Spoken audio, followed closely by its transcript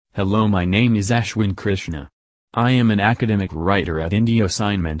Hello, my name is Ashwin Krishna. I am an academic writer at India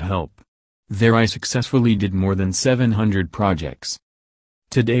Assignment Help. There I successfully did more than 700 projects.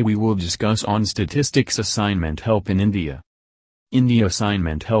 Today we will discuss on statistics assignment help in India. India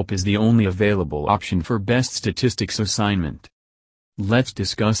Assignment Help is the only available option for best statistics assignment. Let's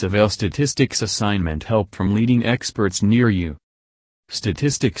discuss Avail Statistics assignment help from leading experts near you.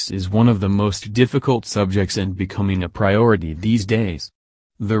 Statistics is one of the most difficult subjects and becoming a priority these days.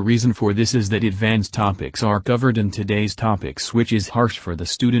 The reason for this is that advanced topics are covered in today's topics, which is harsh for the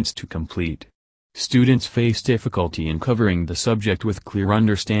students to complete. Students face difficulty in covering the subject with clear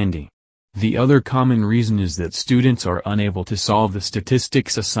understanding. The other common reason is that students are unable to solve the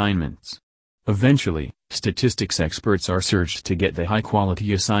statistics assignments. Eventually, statistics experts are searched to get the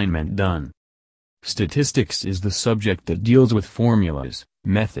high-quality assignment done. Statistics is the subject that deals with formulas,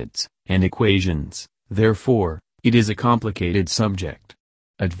 methods, and equations, therefore, it is a complicated subject.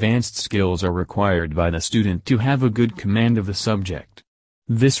 Advanced skills are required by the student to have a good command of the subject.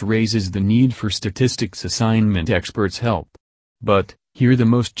 This raises the need for statistics assignment experts' help. But, here the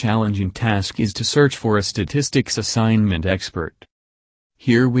most challenging task is to search for a statistics assignment expert.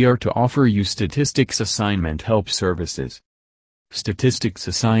 Here we are to offer you statistics assignment help services. Statistics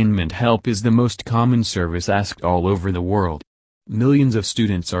assignment help is the most common service asked all over the world. Millions of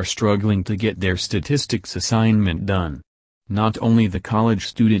students are struggling to get their statistics assignment done. Not only the college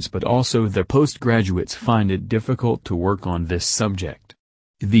students but also the postgraduates find it difficult to work on this subject.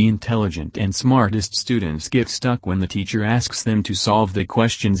 The intelligent and smartest students get stuck when the teacher asks them to solve the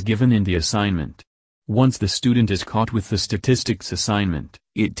questions given in the assignment. Once the student is caught with the statistics assignment,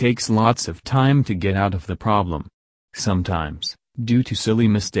 it takes lots of time to get out of the problem. Sometimes, due to silly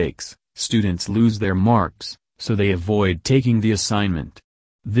mistakes, students lose their marks, so they avoid taking the assignment.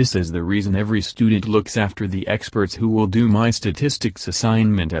 This is the reason every student looks after the experts who will do my statistics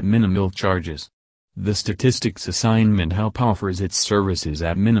assignment at minimal charges. The statistics assignment help offers its services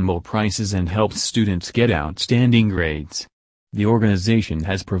at minimal prices and helps students get outstanding grades. The organization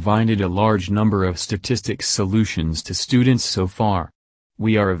has provided a large number of statistics solutions to students so far.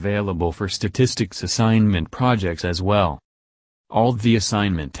 We are available for statistics assignment projects as well. All the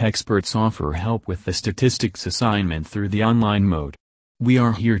assignment experts offer help with the statistics assignment through the online mode. We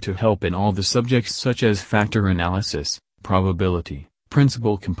are here to help in all the subjects such as factor analysis, probability,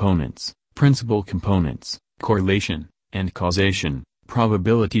 principal components, correlation, and causation,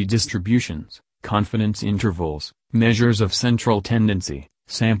 probability distributions, confidence intervals, measures of central tendency,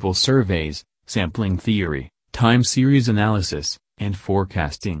 sample surveys, sampling theory, time series analysis, and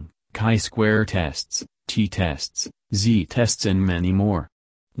forecasting, chi-square tests, t-tests, z-tests and many more.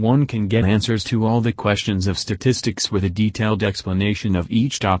 One can get answers to all the questions of statistics with a detailed explanation of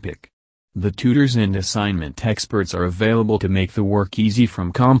each topic. The tutors and assignment experts are available to make the work easy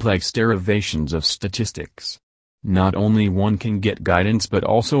from complex derivations of statistics. Not only one can get guidance but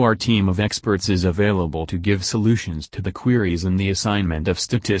also our team of experts is available to give solutions to the queries in the assignment of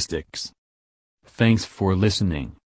statistics. Thanks for listening.